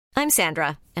I'm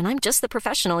Sandra, and I'm just the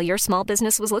professional your small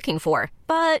business was looking for.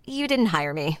 But you didn't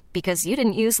hire me because you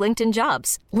didn't use LinkedIn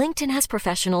Jobs. LinkedIn has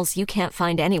professionals you can't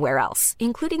find anywhere else,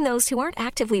 including those who aren't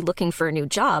actively looking for a new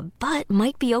job, but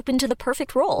might be open to the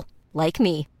perfect role, like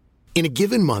me. In a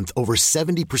given month, over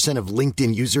 70% of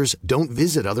LinkedIn users don't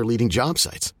visit other leading job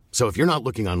sites. So if you're not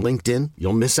looking on LinkedIn,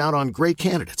 you'll miss out on great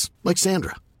candidates like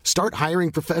Sandra. Start hiring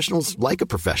professionals like a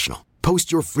professional.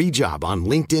 Post your free job on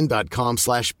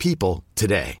linkedin.com/people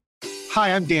today.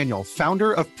 Hi, I'm Daniel,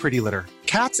 founder of Pretty Litter.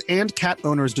 Cats and cat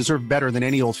owners deserve better than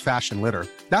any old-fashioned litter.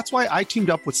 That's why I teamed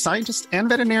up with scientists and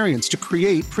veterinarians to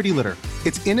create Pretty Litter.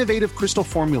 Its innovative crystal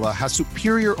formula has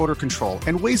superior odor control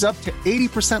and weighs up to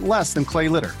 80% less than clay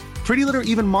litter. Pretty Litter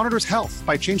even monitors health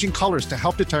by changing colors to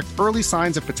help detect early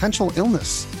signs of potential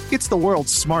illness. It's the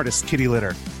world's smartest kitty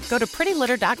litter. Go to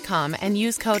prettylitter.com and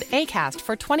use code ACAST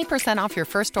for 20% off your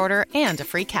first order and a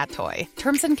free cat toy.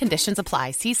 Terms and conditions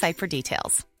apply. See site for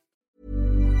details.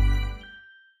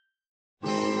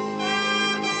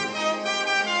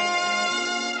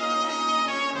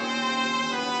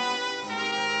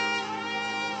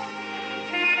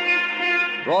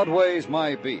 Broadway's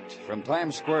my beat, from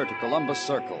Times Square to Columbus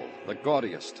Circle, the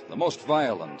gaudiest, the most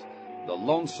violent, the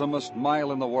lonesomest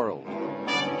mile in the world.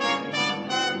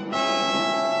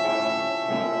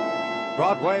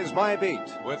 Broadway's My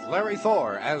Beat, with Larry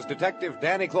Thor as Detective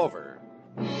Danny Clover.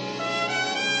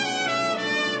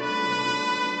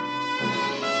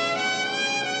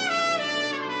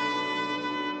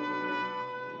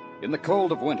 In the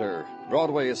cold of winter,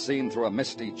 Broadway is seen through a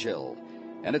misty chill,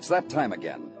 and it's that time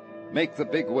again. Make the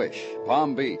big wish,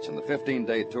 Palm Beach, and the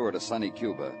 15-day tour to sunny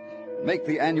Cuba. Make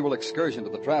the annual excursion to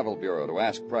the Travel Bureau to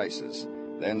ask prices.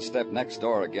 Then step next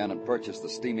door again and purchase the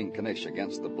steaming Knish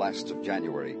against the blasts of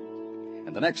January.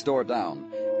 And the next door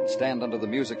down, and stand under the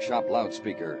music shop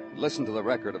loudspeaker and listen to the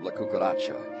record of La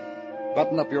Cucaracha.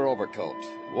 Button up your overcoat.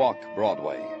 Walk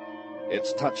Broadway.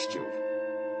 It's touched you,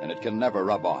 and it can never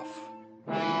rub off.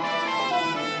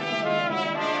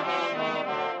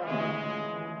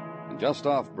 Just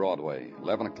off Broadway,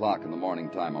 11 o'clock in the morning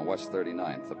time on West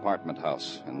 39th, apartment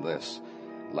house, and this.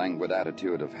 Languid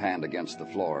attitude of hand against the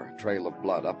floor, trail of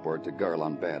blood upward to girl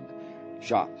on bed,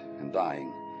 shot and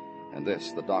dying. And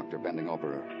this, the doctor bending over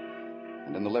her.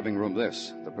 And in the living room,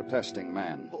 this, the protesting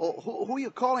man. Who are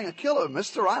you calling a killer,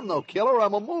 mister? I'm no killer,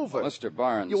 I'm a mover. Mr.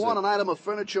 Barnes... You want an item of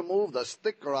furniture moved, a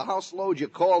stick or a house load, you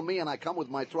call me and I come with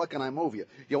my truck and I move you.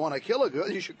 You want to kill a girl,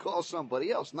 you should call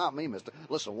somebody else, not me, mister.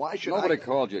 Listen, why should Nobody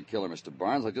called you a killer, Mr.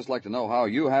 Barnes. I'd just like to know how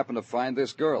you happen to find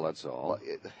this girl, that's all.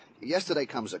 Well, yesterday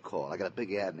comes a call. I got a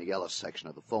big ad in the yellow section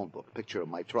of the phone book, picture of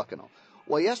my truck and all.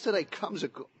 Well, yesterday comes a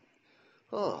call.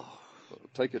 Oh.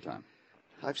 Take your time.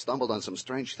 I've stumbled on some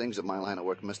strange things in my line of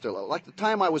work, mister. Like the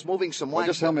time I was moving some wine... Well,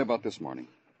 just tell me about this morning.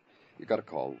 You got a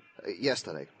call.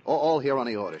 Yesterday. All here on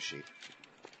the order sheet.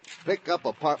 Pick up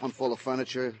apartment full of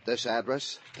furniture, this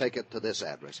address. Take it to this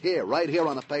address. Here, right here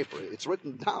on the paper. It's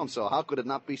written down, so how could it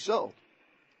not be so?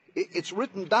 It's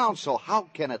written down, so how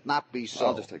can it not be so?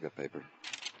 I'll just take that paper.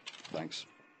 Thanks.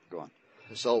 Go on.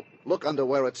 So, look under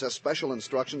where it says special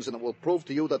instructions, and it will prove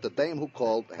to you that the dame who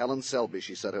called, Helen Selby,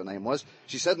 she said her name was,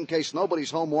 she said in case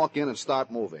nobody's home, walk in and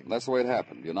start moving. That's the way it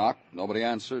happened. You knocked, nobody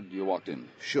answered, you walked in.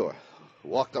 Sure.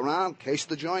 Walked around, cased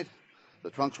the joint. The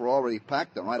trunks were already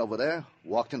packed, they're right over there.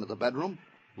 Walked into the bedroom,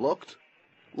 looked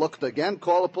again,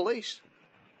 called the police.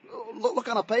 Look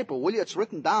on the paper, will you? It's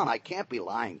written down. I can't be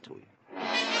lying to you.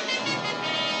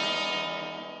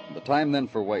 The time then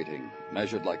for waiting,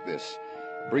 measured like this.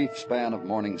 Brief span of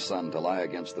morning sun to lie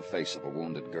against the face of a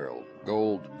wounded girl.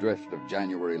 Gold drift of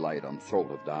January light on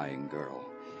throat of dying girl.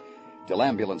 Till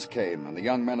ambulance came, and the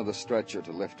young men of the stretcher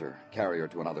to lift her, carry her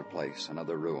to another place,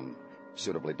 another room,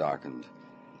 suitably darkened.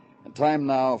 And time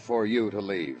now for you to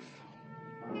leave.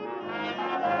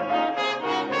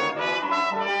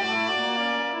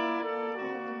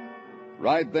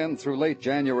 Ride then through late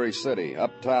January city,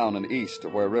 uptown and east to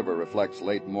where river reflects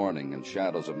late morning and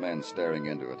shadows of men staring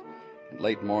into it. And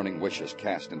late morning wishes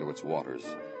cast into its waters,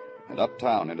 and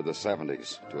uptown into the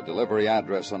 70s, to a delivery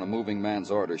address on a moving man's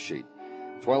order sheet.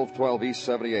 1212 East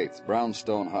 78th,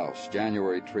 brownstone house,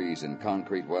 January trees in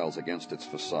concrete wells against its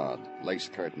facade, lace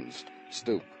curtains,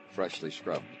 stoop, freshly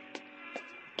scrubbed.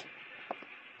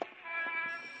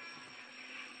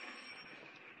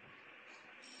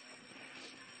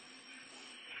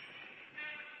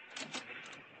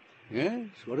 Yes,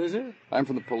 what is it? I'm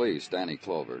from the police, Danny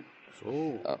Clover.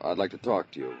 So? I'd like to talk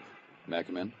to you. May I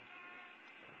come in?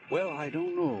 Well, I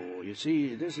don't know. You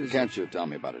see, this is... Can't you tell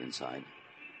me about it inside?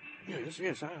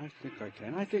 Yes, I think I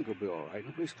can. I think it'll be all right.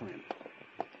 Now, please come in.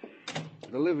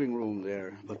 The living room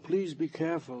there. But please be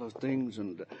careful of things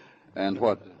and... And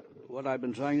what? what I've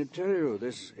been trying to tell you.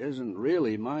 This isn't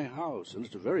really my house, and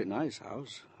it's a very nice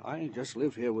house. I just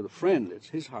live here with a friend. It's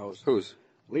his house. Whose?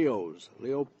 Leo's.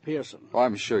 Leo Pearson. Oh,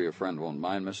 I'm sure your friend won't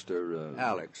mind, Mr.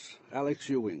 Alex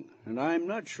Ewing. And I'm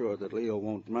not sure that Leo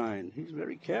won't mind. He's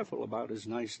very careful about his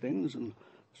nice things, and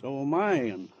so am I,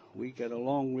 and we get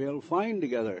along real fine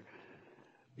together.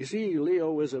 You see,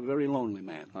 Leo is a very lonely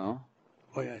man. Oh?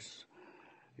 Oh, yes.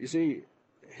 You see,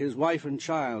 his wife and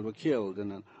child were killed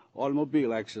in an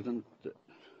automobile accident.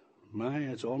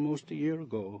 It's almost a year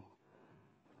ago.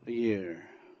 A year.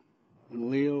 And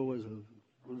Leo was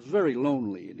very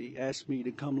lonely, and he asked me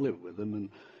to come live with him, and,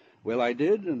 well, I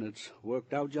did, and it's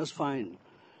worked out just fine.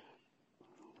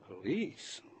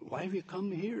 Police? Why have you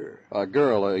come here? A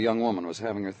young woman, was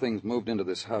having her things moved into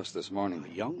this house this morning.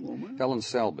 A young woman? Helen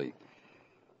Selby.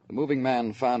 The moving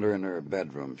man found her in her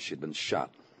bedroom. She'd been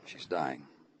shot. She's dying.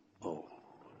 Oh.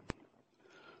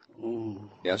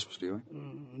 Yes, Mr.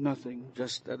 Ewing? Nothing,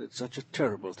 just that it's such a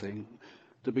terrible thing.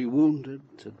 To be wounded,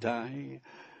 to die.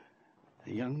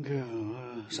 A young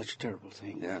girl, such a terrible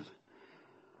thing. Yes.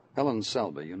 Helen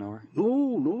Selby, you know her?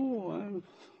 No, I've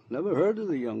never heard of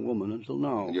the young woman until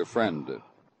now. Your friend,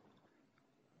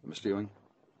 Mr. Ewing?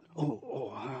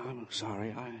 I'm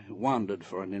sorry. I wandered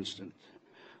for an instant.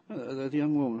 That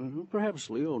young woman, perhaps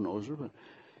Leo knows her, but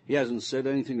he hasn't said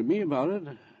anything to me about it.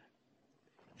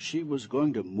 She was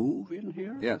going to move in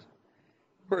here? Yes.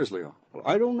 Where's Leo? Well,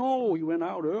 I don't know. He went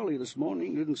out early this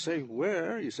morning. Didn't say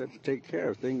where. He said to take care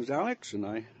of things, Alex, and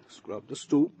I scrubbed the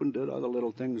stoop and did other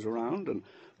little things around, and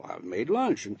I made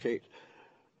lunch, and Kate...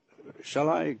 Shall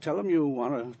I tell him you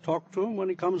want to talk to him when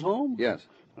he comes home? Yes.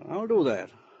 I'll do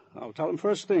that. I'll tell him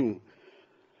first thing.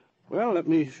 Well, let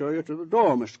me show you to the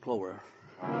door, Mr. Clover.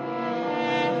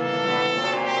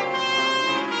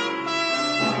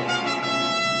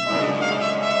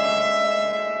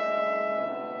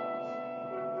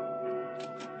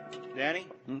 Danny?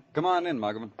 Come on in,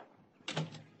 Muggerman.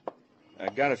 I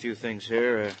got a few things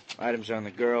here. Items on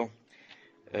the girl.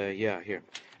 Here.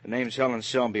 The name's Helen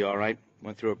Selby, all right.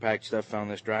 Went through her packed stuff,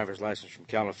 found this driver's license from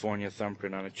California,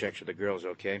 thumbprint on it, checks with the girl's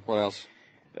okay. What else?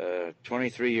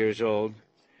 23 years old.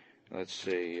 Let's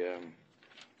see,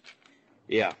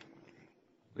 Yeah,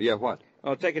 what?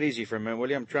 Oh, take it easy for a minute,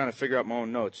 will you? I'm trying to figure out my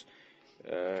own notes.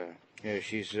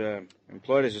 She's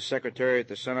employed as a secretary at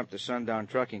the Sun Up to Sundown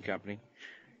Trucking Company.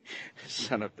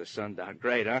 Sun Up to Sundown.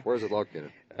 Great, huh? Where's it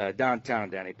located? Downtown,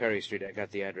 Danny. Perry Street. I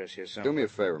got the address here somewhere. Do me a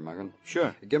favor, Muggerman.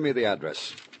 Sure. Give me the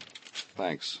address.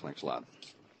 Thanks a lot.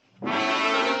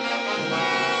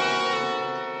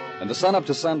 And the Sun Up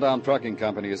to Sundown Trucking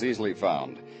Company is easily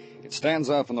found. It stands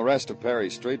out from the rest of Perry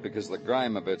Street because the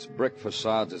grime of its brick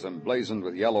facades is emblazoned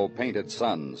with yellow painted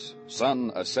suns.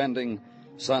 Sun ascending,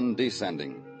 sun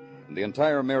descending. And the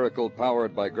entire miracle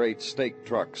powered by great stake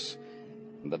trucks.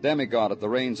 And the demigod at the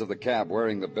reins of the cab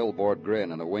wearing the billboard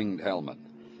grin and a winged helmet.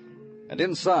 And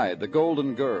inside, the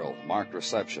golden girl, marked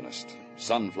receptionist.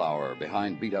 Sunflower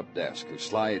behind beat-up desk, who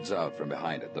slides out from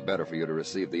behind it, the better for you to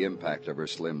receive the impact of her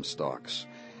slim stalks.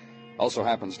 Also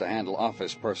happens to handle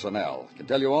office personnel. Can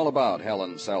tell you all about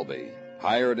Helen Selby.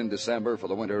 Hired in December for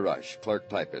the winter rush. Clerk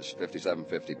typist,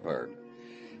 $57.50 per.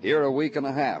 Here a week and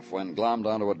a half when glommed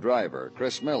onto a driver,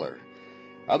 Chris Miller.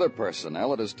 Other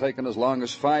personnel, it has taken as long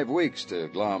as 5 weeks to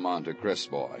glom onto Chris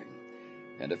Boy.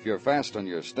 And if you're fast on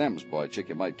your stems, boy chick,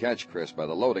 you might catch Chris by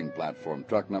the loading platform,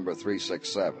 truck number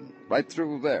 367. Right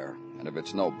through there. And if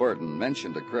it's no burden,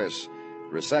 mention to Chris,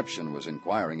 reception was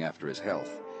inquiring after his health.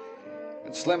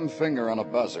 And slim finger on a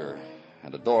buzzer,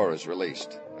 and a door is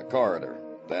released. A corridor,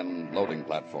 then loading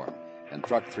platform, and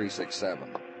truck 367,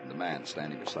 and the man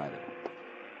standing beside it.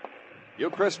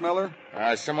 You Chris Miller?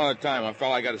 Some other time. I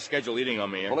felt I got a scheduled eating on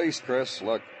me here. Police, Chris,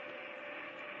 look.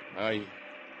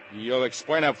 You'll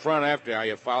explain up front after how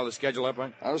you file the schedule up, huh?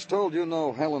 I was told you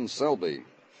know Helen Selby.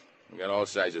 You got all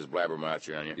sizes blabbermouth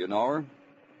here on you. You know her?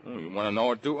 You want to know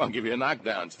her, too? I'll give you a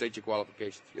knockdown. State your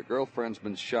qualifications. Your girlfriend's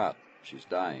been shot. She's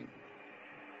dying.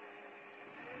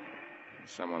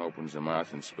 Someone opens their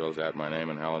mouth and spills out my name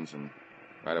and Helen's, and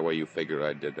right away you figure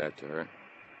I did that to her.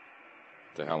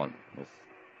 To Helen, with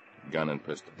gun and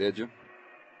pistol. Did you?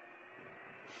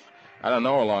 I don't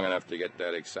know her long enough to get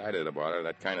that excited about her.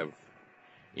 That kind of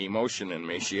emotion in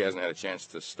me she hasn't had a chance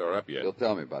to store up yet. You'll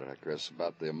tell me about it, Chris,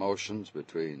 about the emotions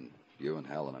between you and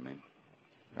Helen, I mean.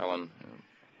 Helen,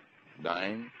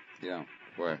 dying? Yeah.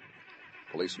 Where?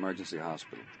 Police Emergency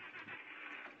Hospital.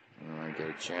 When I get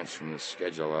a chance from the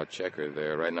schedule, I'll check her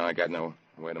there. Right now I got no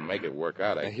way to make it work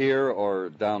out. Here or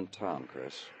downtown,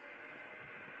 Chris?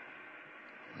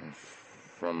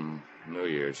 From New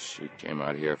Year's, she came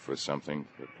out here for something,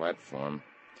 for a platform.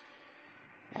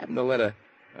 Happened to let a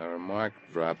A remark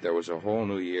dropped. There was a whole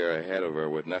new year ahead of her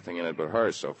with nothing in it but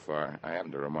her so far. I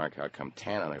happened to remark how come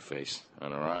tan on her face,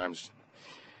 on her arms.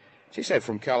 She said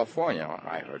from California.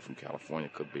 I heard from California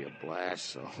could be a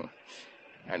blast, so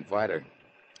I invited her.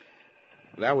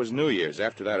 That was New Year's.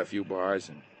 After that, a few bars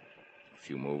and a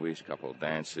few movies, a couple of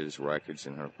dances, records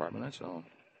in her apartment, that's all.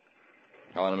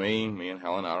 Helen and me and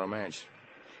Helen, our romance.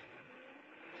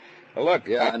 Look,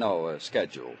 Yeah, I know.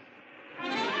 Schedule.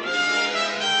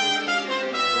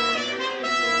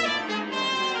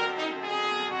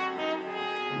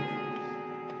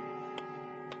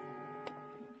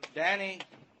 Danny.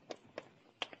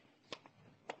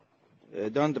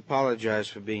 Don't apologize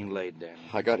for being late, Danny.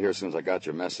 I got here as soon as I got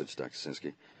your message, Dr.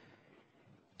 Sinsky.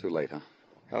 Too late, huh?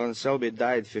 Helen Selby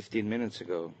died 15 minutes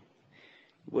ago.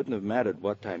 It wouldn't have mattered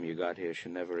what time you got here. She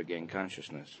never regained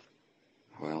consciousness.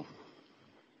 Well,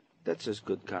 that's as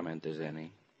good comment as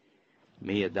any.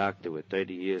 Me, a doctor with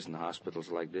 30 years in hospitals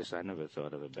like this, I never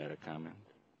thought of a better comment.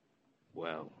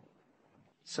 Well,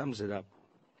 sums it up.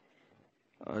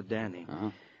 Oh, Danny.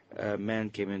 Uh-huh. A man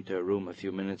came into a room a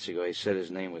few minutes ago. He said his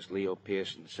name was Leo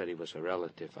Pearson. Said he was a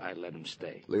relative. I let him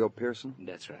stay. Leo Pearson?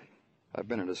 That's right. I've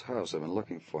been at his house. I've been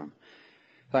looking for him.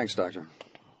 Thanks, Doctor.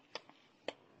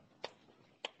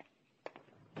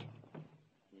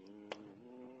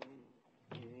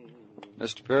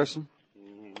 Mr. Pearson?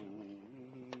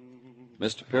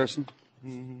 Mr. Pearson?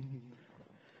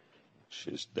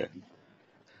 She's dead.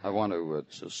 I want to...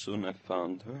 So soon I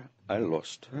found her, I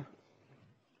lost her.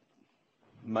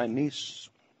 My niece,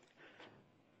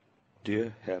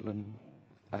 dear Helen,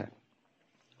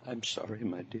 I'm sorry,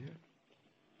 my dear.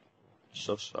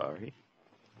 So sorry.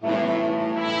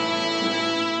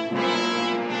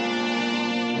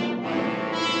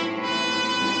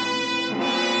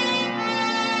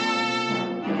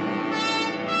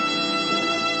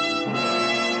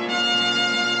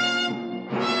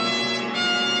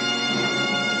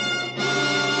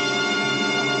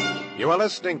 You are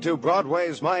listening to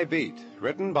Broadway's My Beat,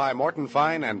 written by Morton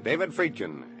Fine and David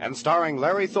Friedkin, and starring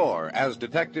Larry Thor as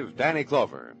Detective Danny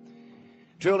Clover.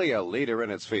 Truly a leader in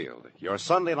its field, your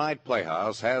Sunday night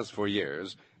playhouse has for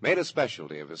years made a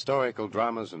specialty of historical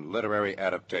dramas and literary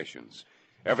adaptations.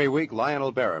 Every week,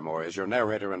 Lionel Barrymore is your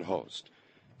narrator and host.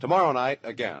 Tomorrow night,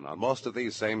 again, on most of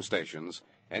these same stations,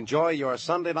 enjoy your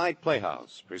Sunday night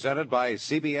playhouse, presented by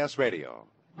CBS Radio.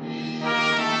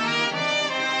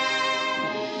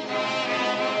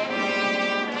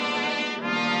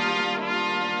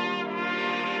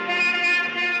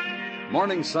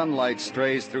 Morning sunlight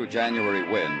strays through January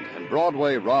wind, and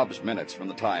Broadway robs minutes from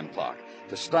the time clock.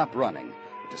 To stop running,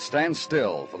 to stand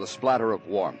still for the splatter of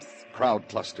warmth, crowd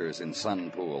clusters in sun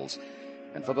pools,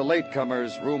 and for the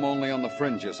latecomers, room only on the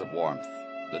fringes of warmth.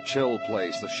 The chill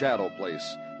place, the shadow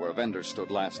place, where a vendor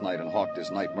stood last night and hawked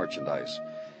his night merchandise.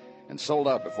 And sold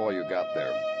out before you got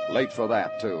there. Late for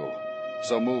that, too.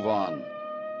 So move on.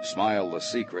 Smile the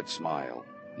secret smile.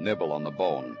 Nibble on the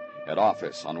bone. At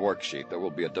office, on worksheet, there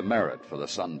will be a demerit for the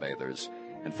sunbathers.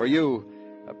 And for you,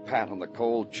 a pat on the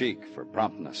cold cheek for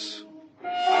promptness.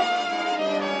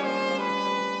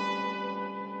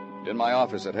 In my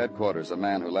office at headquarters, a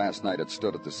man who last night had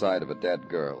stood at the side of a dead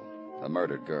girl, a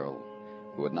murdered girl,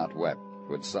 who had not wept,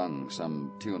 who had sung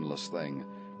some tuneless thing,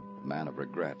 a man of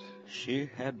regret. She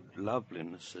had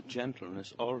loveliness, a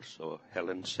gentleness also,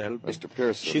 Helen Selby. Mr.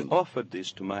 Pearson. She offered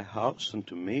this to my house and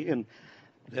to me, and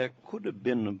there could have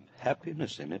been a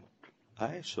happiness in it.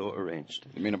 I so arranged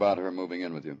it. You mean about her moving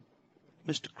in with you?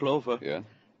 Mr. Clover. Yeah?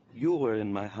 You were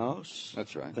in my house.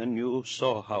 That's right. Then you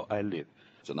saw how I live.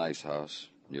 It's a nice house.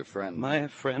 Your friend? My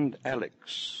friend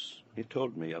Alex. He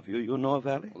told me of you. You know of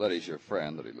Alex? Well, that he's your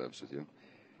friend, that he lives with you.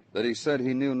 That he said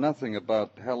he knew nothing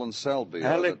about Helen Selby.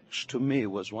 Alex, to me,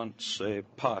 was once a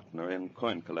partner in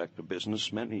coin collector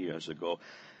business many years ago.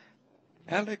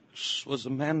 Alex was a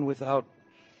man without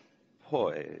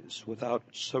poise, without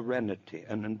serenity,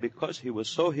 and because he was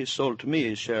so, he sold to me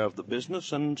his share of the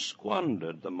business and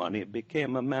squandered the money,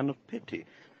 became a man of pity.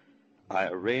 I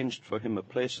arranged for him a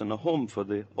place in a home for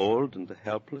the old and the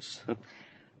helpless,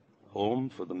 home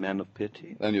for the men of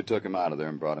pity. Then you took him out of there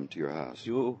and brought him to your house.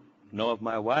 You know of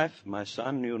my wife, my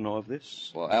son, you know of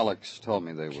this? Well, Alex told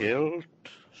me they were... Killed,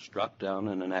 struck down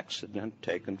in an accident,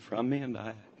 taken from me, and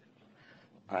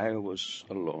I was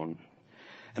alone.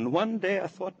 And one day I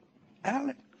thought,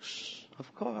 Alex,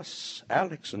 of course,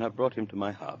 Alex, and I brought him to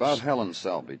my house. About Helen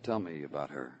Selby, tell me about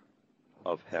her.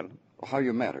 Of Helen? How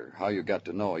you met her, how you got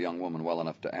to know a young woman well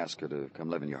enough to ask her to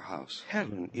come live in your house.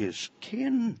 Helen is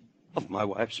kin of my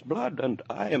wife's blood, and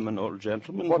I am an old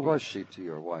gentleman. What was she to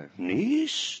your wife?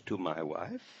 Niece to my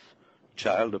wife,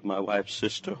 child of my wife's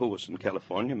sister, who was in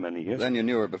California many years. Then you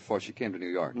knew her before she came to New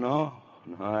York? No,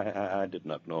 I did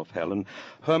not know of Helen.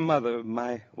 Her mother,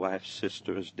 my wife's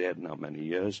sister, is dead now many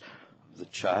years. Of the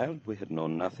child, we had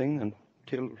known nothing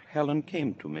until Helen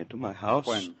came to me, to my house.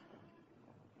 When?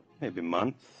 Maybe a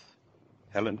month.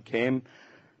 Helen came,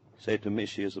 say to me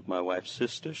she is of my wife's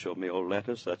sister, show me old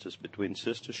letters such as between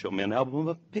sisters, show me an album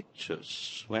of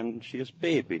pictures when she is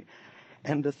baby.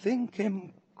 And a thing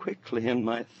came quickly in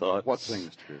my thoughts. What thing,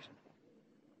 Mr. Pearson?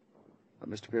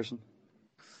 Mr. Pearson?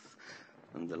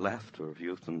 And the laughter of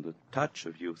youth and the touch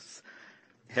of youth.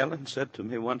 Helen said to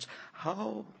me once,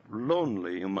 "How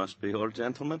lonely you must be, old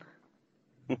gentleman."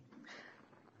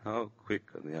 How quick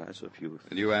are the eyes of youth.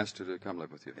 And you asked her to come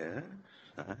live with you?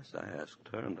 Yes, I asked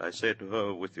her, and I said to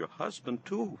her, with your husband,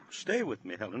 too. Stay with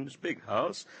me, Helen, this big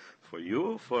house. For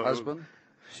you, for... Husband?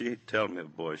 She'd tell me a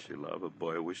boy she loved, a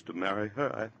boy who wished to marry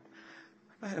her.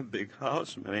 I had a big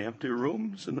house, many empty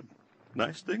rooms, and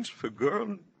nice things for a girl.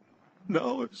 And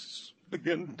now it's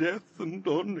again death, and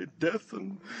only death,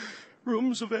 and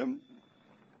rooms of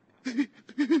empty.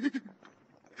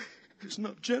 It's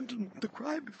not gentleman to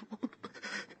cry before.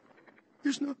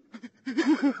 It's not.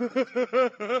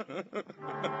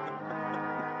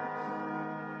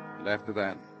 And after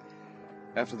that,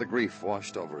 after the grief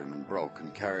washed over him and broke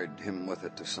and carried him with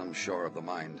it to some shore of the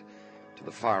mind, to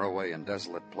the faraway and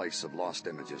desolate place of lost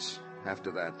images,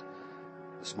 after that,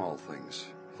 the small things,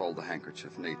 fold the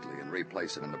handkerchief neatly and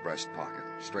replace it in the breast pocket,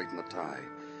 straighten the tie,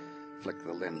 flick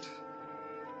the lint.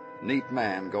 Neat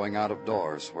man going out of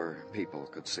doors where people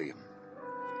could see him.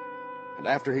 And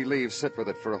after he leaves, sit with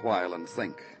it for a while and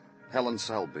think. Helen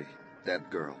Selby, dead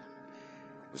girl,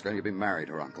 was going to be married,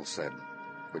 her uncle said,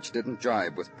 which didn't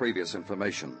jibe with previous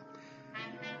information.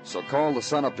 So call the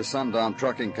Sun Up to Sundown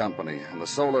Trucking Company, and the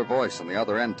solar voice on the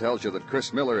other end tells you that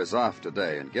Chris Miller is off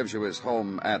today and gives you his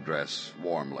home address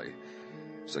warmly.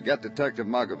 So get Detective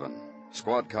Muggavan,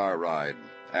 squad car ride,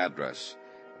 address,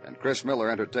 and Chris Miller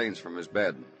entertains from his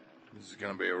bed. This is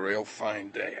going to be a real fine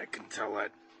day, I can tell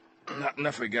that. Not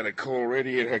enough we got a cold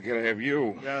radiator, I gotta have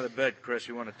you. Get out of the bed, Chris.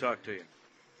 We want to talk to you.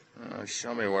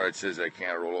 Show me where it says I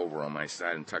can't roll over on my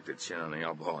side and tuck the chin on the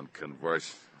elbow and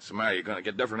converse. Somehow you're going to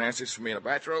get different answers from me in a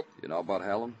bathrobe? You know about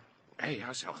Helen? Hey,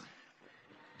 how's Helen?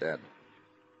 Dead.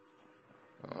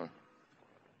 Oh.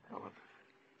 Helen.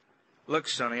 Look,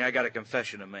 Sonny, I got a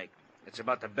confession to make. It's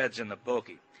about the beds in the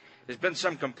pokey. There's been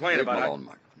some complaint about... Leave him alone,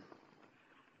 Mike.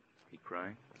 He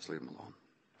crying? Just leave him alone.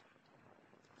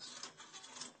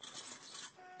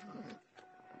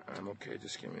 I'm okay.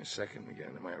 Just give me a second to get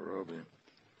into my robe.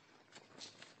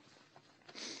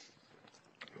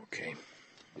 Okay.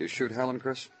 You shoot Helen,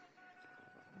 Chris?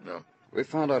 No. We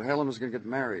found out Helen was going to get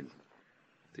married.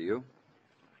 To you?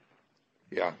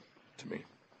 Yeah, to me.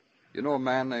 You know a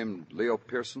man named Leo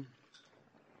Pearson?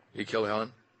 He killed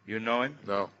Helen? You know him?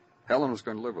 No. Helen was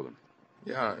going to live with him.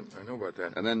 Yeah, I know about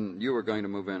that. And then you were going to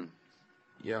move in.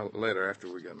 Yeah, later,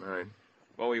 after we got married.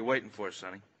 What were you waiting for,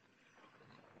 Sonny?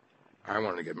 I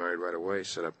wanted to get married right away,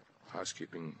 set up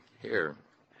housekeeping here.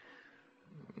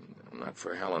 Not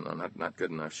for Helen, no, not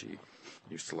good enough. She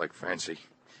used to like fancy.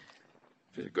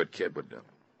 She's a good kid, but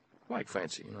like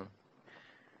fancy, you know.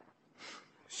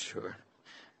 Sure.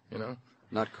 You know?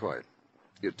 Not quite.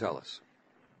 You tell us.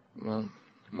 Well,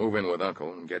 move in with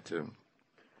Uncle and get to,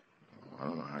 I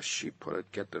don't know how she put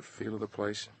it, get the feel of the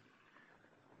place.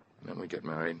 And then we get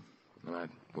married, and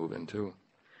I'd move in, too.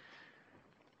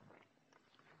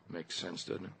 Makes sense,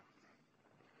 doesn't it?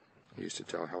 I used to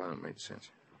tell Helen it made sense.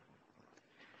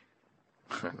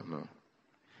 I don't know.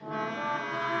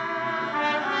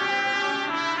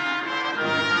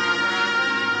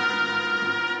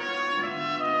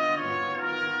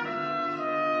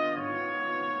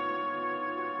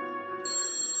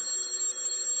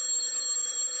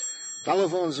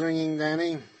 Telephone's ringing,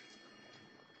 Danny.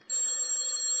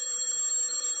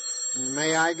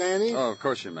 May I, Danny? Oh, of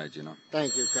course you may, Gino.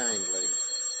 Thank you kindly.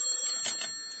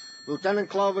 Lieutenant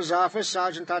Clover's office,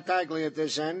 Sergeant Tartaglia at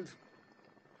this end.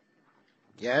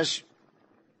 Yes?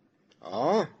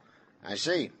 Oh, I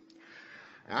see.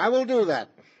 I will do that.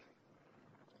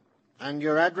 And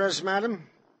your address, madam?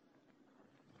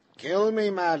 Kill me,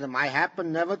 madam. I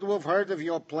happen never to have heard of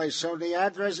your place, so the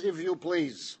address, if you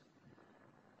please.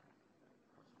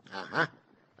 Uh-huh.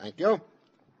 Thank you.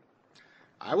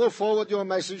 I will forward your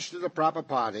message to the proper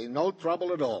party. No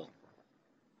trouble at all.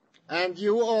 And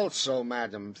you also,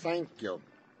 madam. Thank you.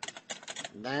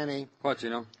 Danny. What,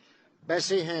 Gino?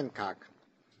 Bessie Hancock.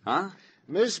 Huh?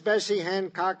 Miss Bessie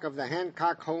Hancock of the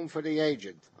Hancock Home for the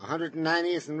Aged,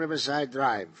 190th and Riverside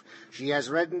Drive. She has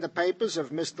read in the papers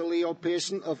of Mr. Leo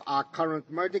Pearson of our current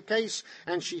murder case,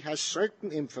 and she has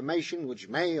certain information which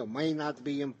may or may not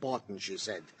be important, she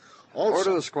said. Also,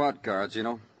 Order the squad cars, you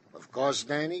know. Of course,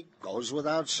 Danny. Goes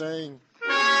without saying.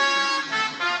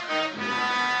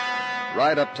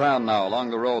 Right uptown now,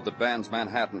 along the road that bans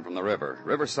Manhattan from the river.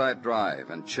 Riverside Drive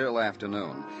and chill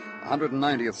afternoon.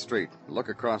 190th Street. Look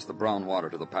across the brown water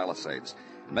to the Palisades.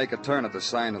 Make a turn at the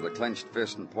sign of the clenched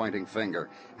fist and pointing finger.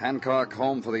 Hancock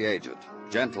Home for the Aged.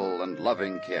 Gentle and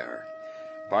loving care.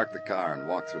 Park the car and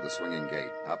walk through the swinging gate,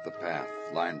 up the path,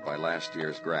 lined by last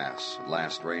year's grass and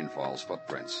last rainfall's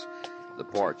footprints. The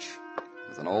porch,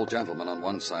 with an old gentleman on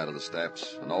one side of the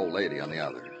steps, an old lady on the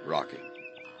other, rocking.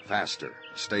 Faster,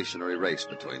 a stationary race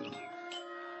between them.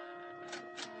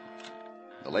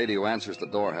 The lady who answers the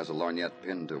door has a lorgnette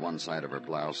pinned to one side of her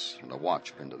blouse and a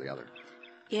watch pinned to the other.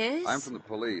 Yes? I'm from the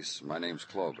police. My name's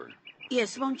Clover.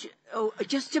 Yes, won't you... Oh,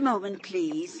 just a moment,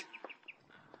 please.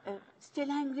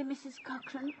 Still angry, Mrs.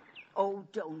 Cochran? Oh,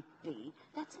 don't be.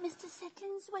 That's Mr.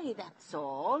 Setlin's way, that's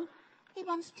all. He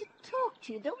wants to talk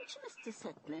to you, don't you, Mr.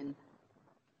 Setlin?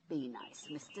 Be nice,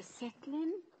 Mr.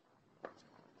 Setlin.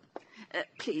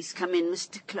 Please come in,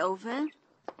 Mr. Clover.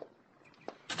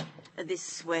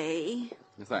 This way.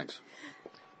 Thanks.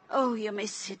 Oh, you may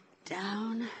sit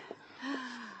down.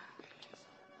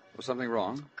 Was something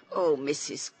wrong? Oh,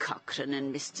 Mrs. Cochran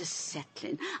and Mr.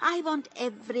 Setlin, I want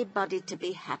everybody to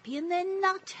be happy, and they're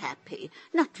not happy.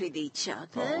 Not with each other.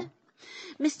 Oh.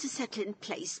 Mr. Setlin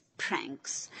plays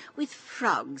pranks with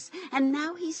frogs, and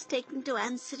now he's taken to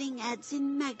answering ads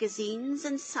in magazines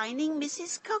and signing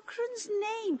Mrs. Cochran's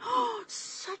name. Oh,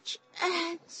 such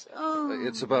ads. Oh.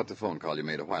 It's about the phone call you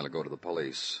made a while ago to the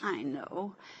police. I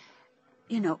know.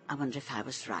 You know, I wonder if I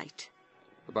was right.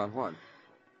 About what?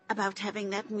 About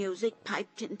having that music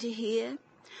piped into here.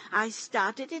 I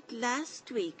started it last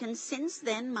week, and since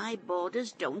then my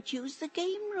boarders don't use the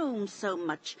game rooms so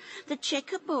much. The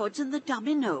checkerboards and the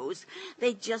dominoes.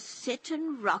 They just sit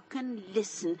and rock and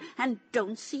listen and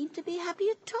don't seem to be happy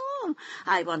at all.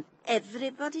 I want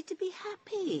everybody to be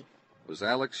happy. Was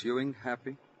Alex Ewing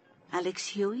happy?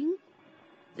 Alex Ewing?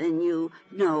 Then you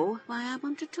know why I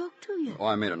want to talk to you. Oh,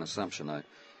 I made an assumption.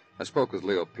 I spoke with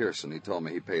Leo Pearson. He told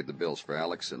me he paid the bills for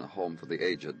Alex in a home for the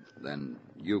aged. Then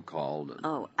you called. And...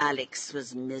 Oh, Alex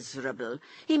was miserable.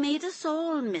 He made us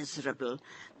all miserable.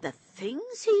 The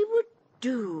things he would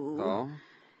do. Oh?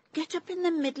 Get up in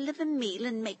the middle of a meal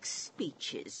and make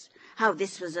speeches. How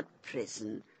this was a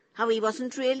prison. How he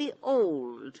wasn't really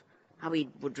old. How he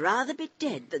would rather be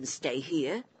dead than stay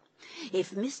here. If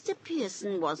Mr.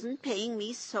 Pearson wasn't paying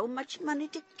me so much money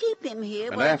to keep him here...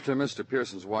 And well... after Mr.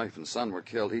 Pearson's wife and son were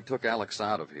killed, he took Alex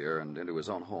out of here and into his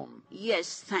own home.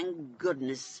 Yes, thank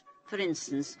goodness. For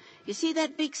instance, you see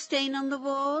that big stain on the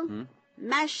wall?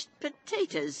 Mashed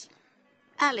potatoes.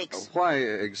 Alex... Why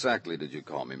exactly did you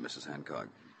call me, Mrs. Hancock?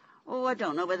 Oh, I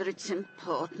don't know whether it's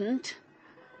important.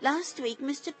 Last week,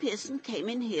 Mr. Pearson came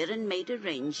in here and made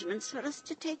arrangements for us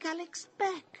to take Alex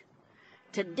back.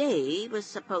 Today was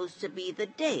supposed to be the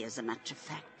day, as a matter of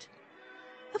fact.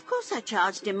 Of course, I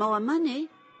charged him more money.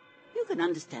 You can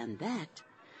understand that.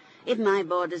 If my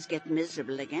boarders get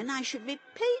miserable again, I should be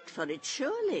paid for it,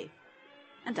 surely.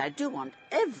 And I do want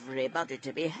everybody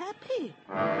to be happy.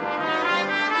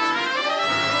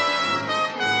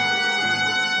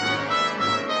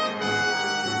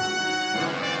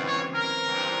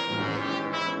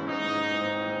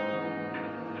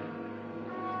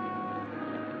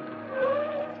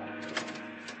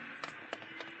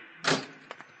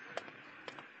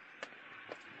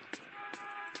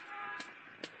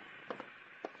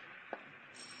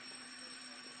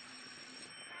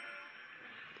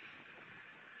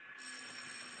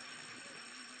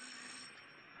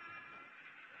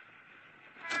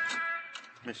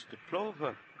 Mr.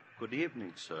 Clover, good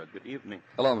evening, sir. Good evening.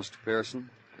 Hello, Mr. Pearson.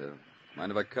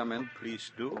 Mind if I come in? Please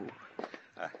do.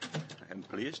 I'm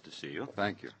pleased to see you.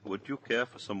 Thank you. Would you care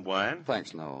for some wine?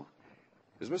 Thanks, no.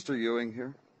 Is Mr. Ewing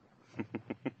here?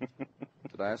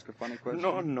 Did I ask a funny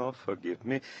question? No, forgive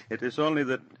me. It is only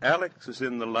that Alex is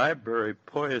in the library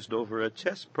poised over a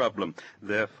chess problem.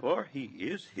 Therefore, he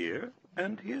is here,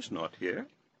 and he is not here.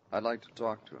 I'd like to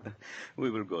talk to him.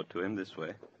 We will go to him this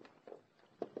way.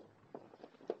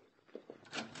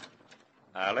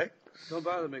 Alex? Don't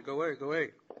bother me. Go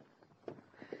away.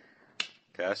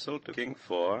 Castle to king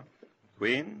 4,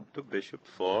 queen to bishop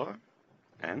 4,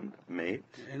 and mate.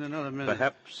 In another minute.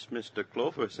 Perhaps Mr.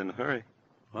 Clover's in a hurry.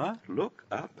 What? Look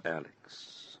up,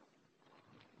 Alex.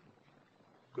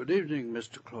 Good evening,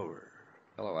 Mr. Clover.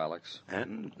 Hello, Alex.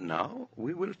 And now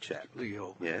we will chat.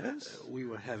 Leo. Yes? We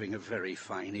were having a very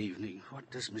fine evening. What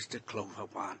does Mr. Clover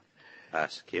want?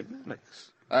 Ask him,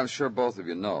 Alex. I'm sure both of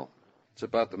you know. It's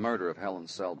about the murder of Helen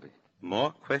Selby.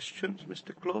 More questions,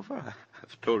 Mr. Clover?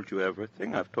 I've told you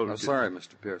everything. I've told you... I'm sorry,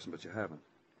 Mr. Pearson, but you haven't.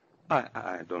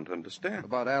 I don't understand.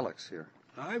 About Alex here.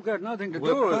 I've got nothing to do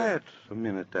Well, with quiet a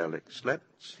minute, Alex.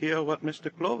 Let's hear what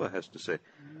Mr. Clover has to say.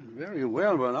 Very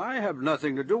well, but I have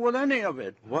nothing to do with any of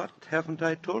it. What haven't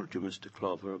I told you, Mr.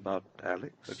 Clover, about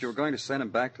Alex? That you were going to send him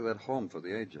back to that home for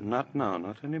the aged. Not now,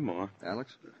 not anymore.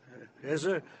 Alex? Yes,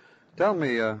 sir? Tell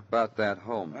me about that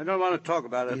home. I don't want to talk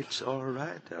about it. It's all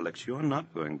right, Alex. You're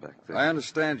not going back there. I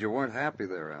understand you weren't happy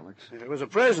there, Alex. It was a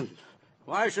prison.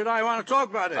 Why should I want to talk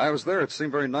about it? I was there. It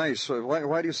seemed very nice.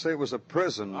 Why do you say it was a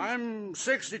prison? I'm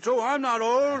 62. I'm not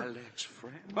old. Alex,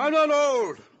 friend. I'm not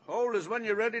old. Old is when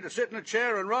you're ready to sit in a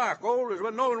chair and rock. Old is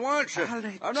when no one wants you.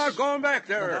 Alex. I'm not going back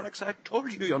there. But Alex, I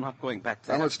told you you're not going back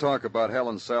there. Now let's talk about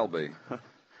Helen Selby.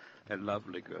 A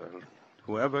lovely girl.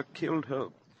 Whoever killed her,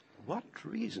 what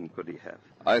reason could he have?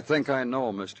 I think I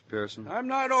know, Mr. Pearson. I'm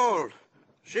not old.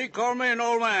 She called me an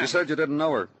old man. You said you didn't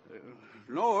know her.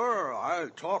 Know her? I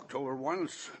talked to her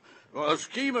once. A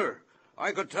schemer.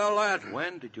 I could tell that.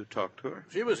 When did you talk to her?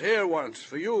 She was here once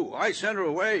for you. I sent her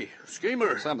away.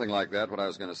 Schemer. Something like that, what I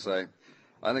was going to say.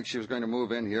 I think she was going to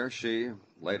move in here. She,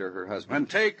 later her husband. And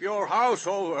take your house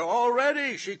over.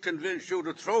 Already she convinced you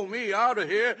to throw me out of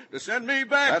here, to send me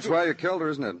back. That's why you killed her,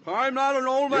 isn't it? I'm not an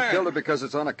old man. You killed her because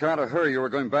it's on account of her you were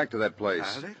going back to that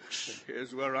place. Alex?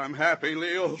 Here's where I'm happy,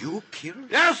 Leo. You killed her?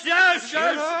 Yes.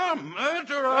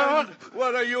 Murderer!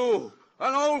 What are you?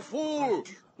 An old fool.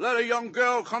 Let a young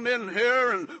girl come in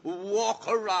here and walk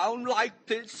around like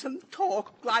this and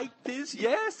talk like this.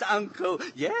 Yes, Uncle.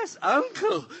 Yes,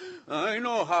 Uncle. I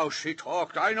know how she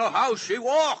talked. I know how she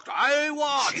walked. I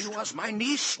watched. She was my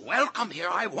niece. Welcome here.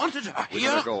 I wanted her We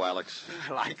here. better go, Alex.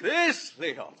 Like this,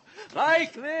 Leo.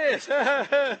 Like this.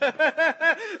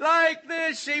 Like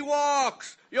this she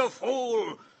walks. You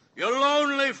fool. You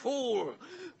lonely fool.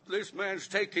 This man's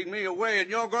taking me away, and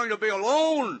you're going to be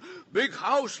alone. Big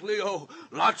house, Leo.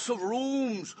 Lots of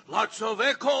rooms. Lots of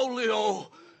echo, Leo.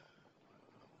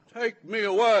 Take me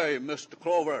away, Mr.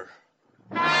 Clover.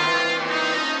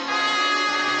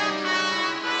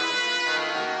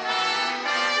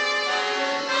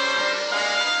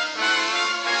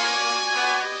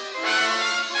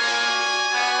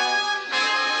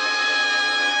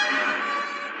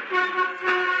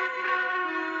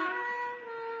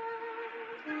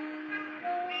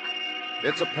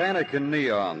 It's a panic in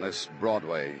neon, this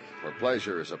Broadway, where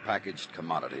pleasure is a packaged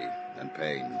commodity and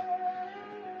pain,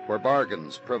 where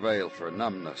bargains prevail for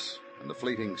numbness and the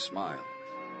fleeting smile,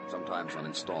 sometimes on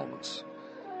installments.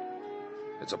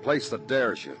 It's a place that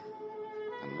dares you,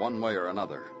 and one way or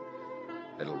another,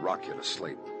 it'll rock you to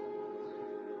sleep.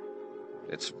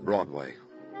 It's Broadway,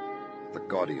 the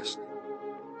gaudiest,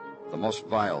 the most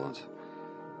violent,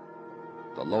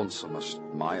 the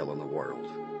lonesomest mile in the world.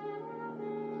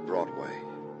 Broadway,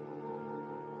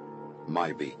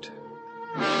 my beat.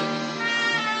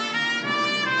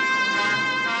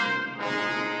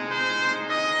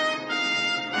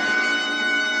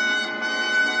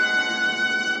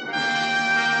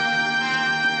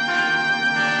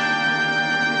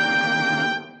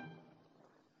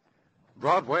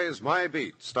 Broadway's My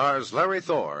Beat stars Larry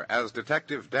Thor as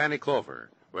Detective Danny Clover,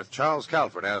 with Charles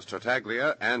Calvert as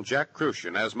Tartaglia and Jack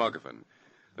Crucian as Muggavan.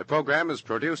 The program is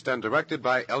produced and directed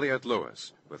by Elliott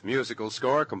Lewis, with musical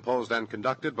score composed and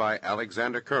conducted by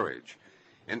Alexander Courage.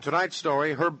 In tonight's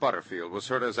story, Herb Butterfield was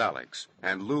heard as Alex,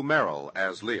 and Lou Merrill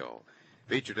as Leo.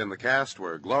 Featured in the cast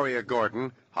were Gloria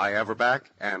Gordon, Hy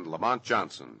Everback, and Lamont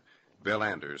Johnson. Bill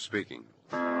Anders speaking.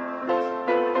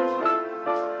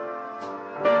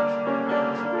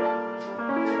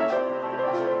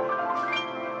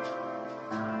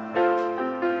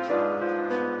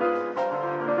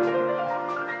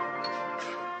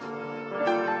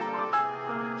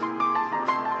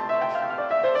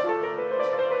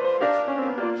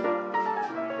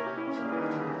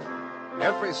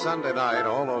 Every Sunday night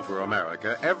all over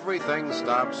America, everything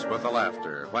stops with the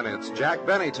laughter when it's Jack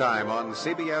Benny time on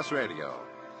CBS Radio.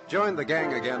 Join the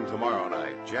gang again tomorrow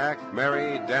night. Jack,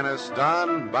 Mary, Dennis,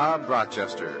 Don, Bob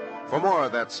Rochester, for more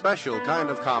of that special kind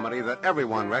of comedy that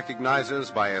everyone recognizes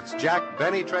by its Jack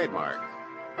Benny trademark.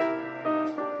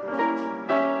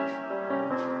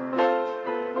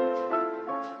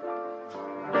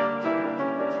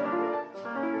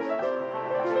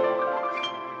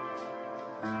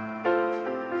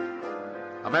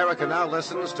 America now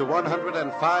listens to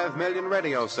 105 million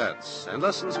radio sets and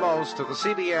listens most to the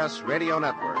CBS radio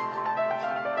network.